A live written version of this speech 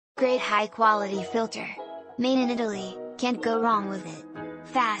Great high quality filter. Made in Italy, can't go wrong with it.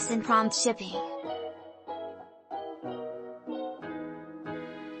 Fast and prompt shipping.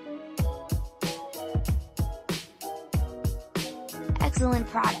 Excellent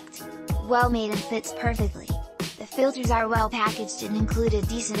product. Well made and fits perfectly. The filters are well packaged and included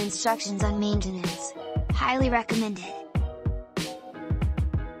decent instructions on maintenance. Highly recommended.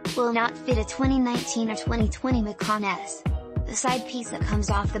 Will not fit a 2019 or 2020 Macan S. The side piece that comes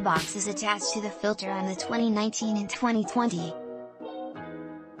off the box is attached to the filter on the 2019 and 2020.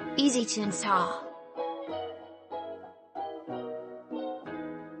 Easy to install.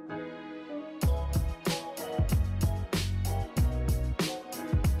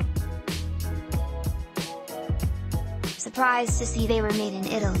 Surprised to see they were made in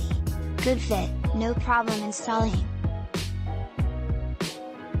Italy. Good fit, no problem installing.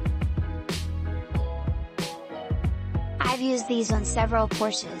 I've used these on several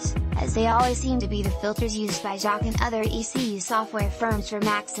Porsches, as they always seem to be the filters used by Jock and other ECU software firms for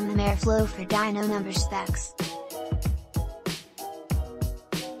maximum airflow for dyno number specs.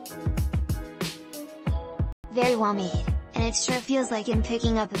 Very well made, and it sure feels like I'm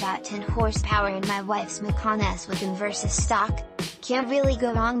picking up about 10 horsepower in my wife's Macan S with them versus stock. Can't really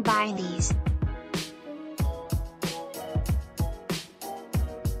go wrong buying these.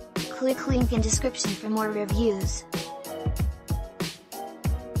 Click link in description for more reviews.